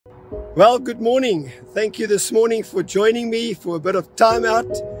Well, good morning. Thank you this morning for joining me for a bit of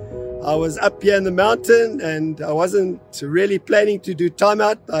timeout. I was up here in the mountain and I wasn't really planning to do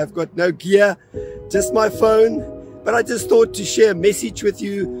timeout. I've got no gear, just my phone. But I just thought to share a message with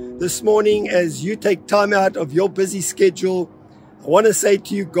you this morning as you take time out of your busy schedule. I want to say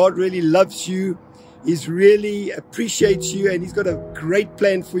to you, God really loves you. He's really appreciates you and He's got a great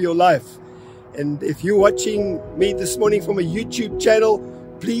plan for your life. And if you're watching me this morning from a YouTube channel,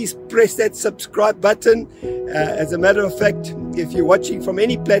 please press that subscribe button. As a matter of fact, if you're watching from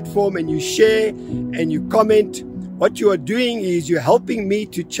any platform and you share and you comment, what you are doing is you're helping me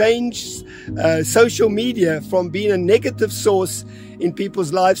to change social media from being a negative source in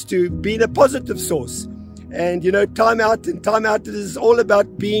people's lives to being a positive source. And you know, timeout is all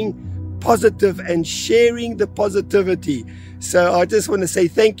about being positive and sharing the positivity. So I just want to say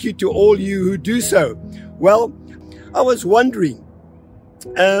thank you to all you who do so. Well, I was wondering,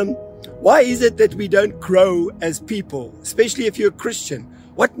 why is it that we don't grow as people, especially if you're a Christian?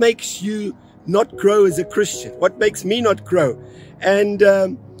 What makes you not grow as a Christian? What makes me not grow? And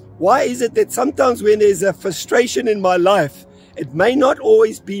why is it that sometimes when there's a frustration in my life, it may not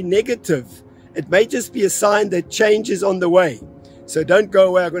always be negative. It may just be a sign that change is on the way. So don't go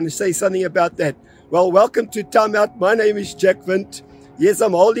away. I'm going to say something about that. Well, welcome to Timeout. My name is Windt. Yes,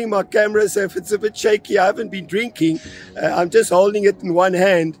 I'm holding my camera, so if it's a bit shaky, I haven't been drinking. I'm just holding it in one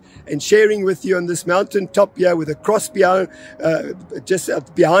hand and sharing with you on this mountain top here with a cross behind, just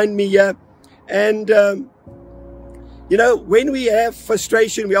behind me here. And, you know, when we have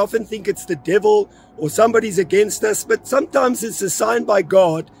frustration, we often think it's the devil or somebody's against us, but sometimes it's a sign by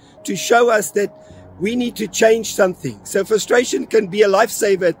God to show us that we need to change something. So frustration can be a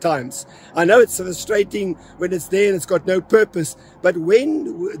lifesaver at times. I know it's frustrating when it's there and it's got no purpose, but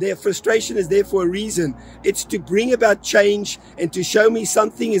when their frustration is there for a reason, it's to bring about change and to show me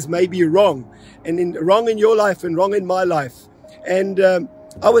something is maybe wrong, and wrong in your life and wrong in my life. And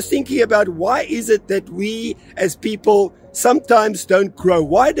I was thinking about why is it that we as people sometimes don't grow?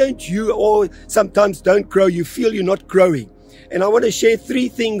 Why don't you all sometimes don't grow? You feel you're not growing. And I want to share 3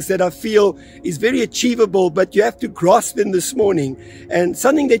 things that I feel is very achievable, but you have to grasp them this morning, and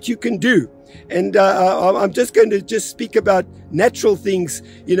something that you can do. And I'm just going to speak about natural things.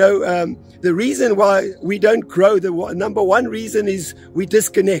 You know, the reason why we don't grow, the number one reason is we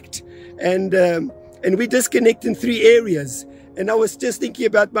disconnect. And we disconnect in 3 areas. And I was just thinking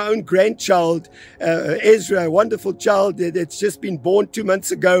about my own grandchild, Ezra, a wonderful child that's just been born 2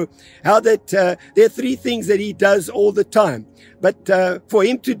 months ago, how that there are 3 things that he does all the time. But for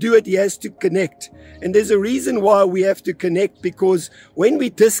him to do it, he has to connect. And there's a reason why we have to connect, because when we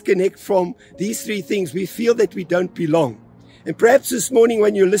disconnect from these 3 things, we feel that we don't belong. And perhaps this morning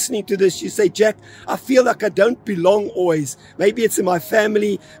when you're listening to this, you say, Jack, I feel like I don't belong always. Maybe it's in my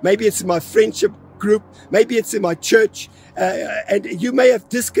family, maybe it's in my friendship group, maybe it's in my church, and you may have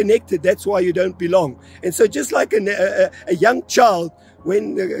disconnected. That's why you don't belong. And so just like a young child,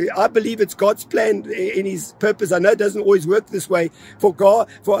 when I believe it's God's plan in His purpose, I know it doesn't always work this way, for God,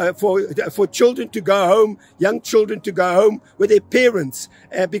 for children to go home, young children to go home with their parents,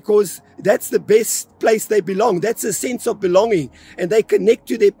 because that's the best place they belong. That's a sense of belonging, and they connect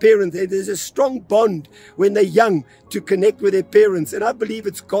to their parents. There's a strong bond when they're young to connect with their parents, and I believe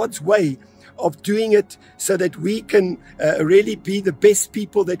it's God's way of doing it so that we can really be the best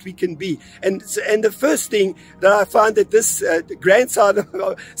people that we can be. And the first thing that I find that this grandson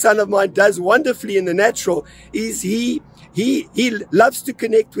of mine does wonderfully in the natural is he loves to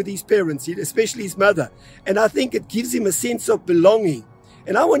connect with his parents, especially his mother. And I think it gives him a sense of belonging.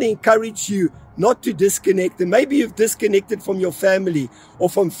 And I want to encourage you not to disconnect. And maybe you've disconnected from your family or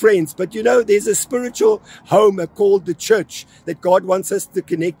from friends, but you know, there's a spiritual home called the church that God wants us to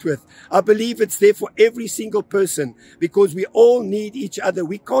connect with. I believe it's there for every single person, because we all need each other.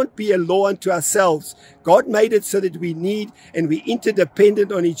 We can't be a law unto ourselves. God made it so that we need and we're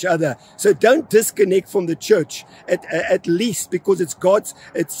interdependent on each other. So don't disconnect from the church, at least, because it's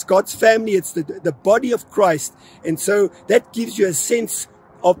God's family. It's the body of Christ. And so that gives you a sense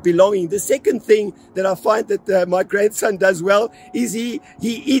of belonging. The second thing that I find that my grandson does well is he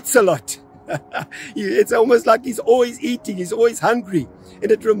eats a lot. It's almost like he's always eating. He's always hungry.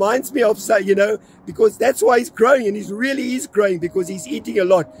 And it reminds me of, you know, because that's why he's growing, and he really is growing because he's eating a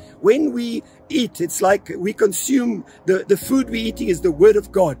lot. When we eat, it's like we consume the food we're eating is the word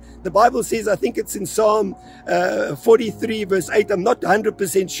of God. The Bible says, I think it's in Psalm 43 verse 8, I'm not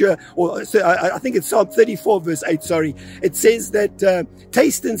 100% sure, or I think it's Psalm 34 verse 8, sorry. It says that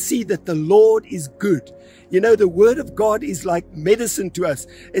taste and see that the Lord is good. You know, the word of God is like medicine to us.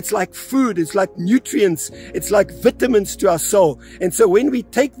 It's like food. It's like nutrients. It's like vitamins to our soul. And so when we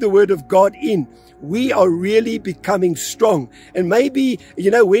take the word of God in, we are really becoming strong. And maybe, you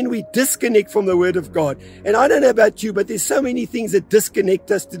know, when we disconnect from the word of God, and I don't know about you, but there's so many things that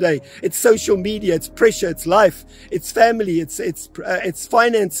disconnect us today. It's social media, it's pressure, it's life, it's family, it's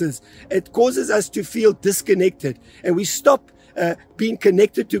finances. It causes us to feel disconnected, and we stop being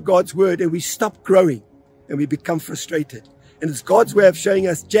connected to God's word, and we stop growing. And we become frustrated. And it's God's way of showing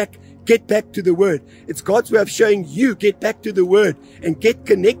us, Jack, get back to the word. It's God's way of showing you, get back to the word and get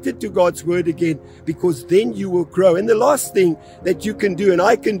connected to God's word again, because then you will grow. And the last thing that you can do and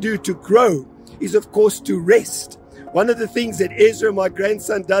I can do to grow is, of course, to rest. One of the things that Ezra, my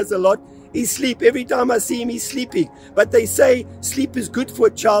grandson, does a lot is sleep. Every time I see him, he's sleeping. But they say sleep is good for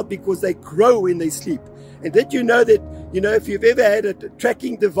a child because they grow when they sleep. And did you know that, you know, if you've ever had a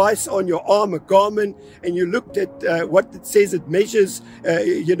tracking device on your arm, a Garmin, and you looked at what it says, it measures,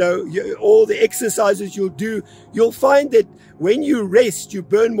 you know, all the exercises you'll do, you'll find that when you rest, you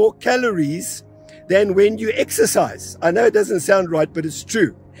burn more calories than when you exercise. I know it doesn't sound right, but it's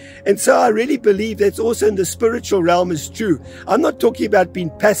true. And so I really believe that's also in the spiritual realm is true. I'm not talking about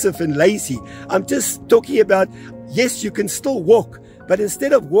being passive and lazy. I'm just talking about, yes, you can still walk, but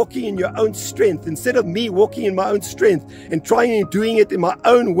instead of walking in your own strength, instead of me walking in my own strength and trying and doing it in my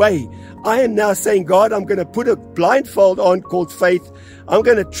own way, I am now saying, God, I'm going to put a blindfold on called faith. I'm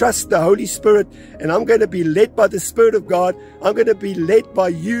going to trust the Holy Spirit, and I'm going to be led by the Spirit of God. I'm going to be led by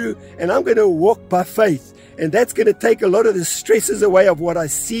you, and I'm going to walk by faith. And that's going to take a lot of the stresses away of what I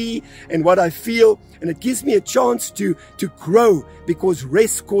see and what I feel. And it gives me a chance to grow, because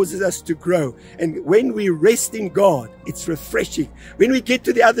rest causes us to grow. And when we rest in God, it's refreshing. When we get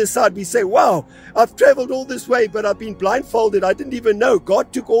to the other side, we say, wow, I've traveled all this way, but I've been blindfolded. I didn't even know.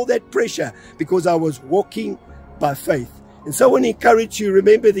 God took all that pressure because I was walking by faith. And so I want to encourage you,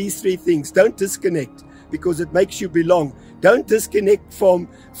 remember these three things. Don't disconnect, because it makes you belong. Don't disconnect from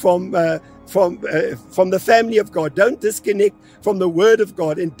the family of God. Don't disconnect from the word of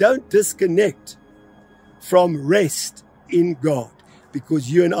God, and don't disconnect from rest in God,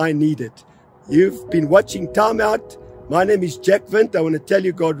 because you and I need it. You've been watching Timeout. My name is Jack Windt. I want to tell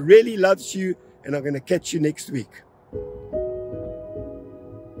you God really loves you, and I'm going to catch you next week.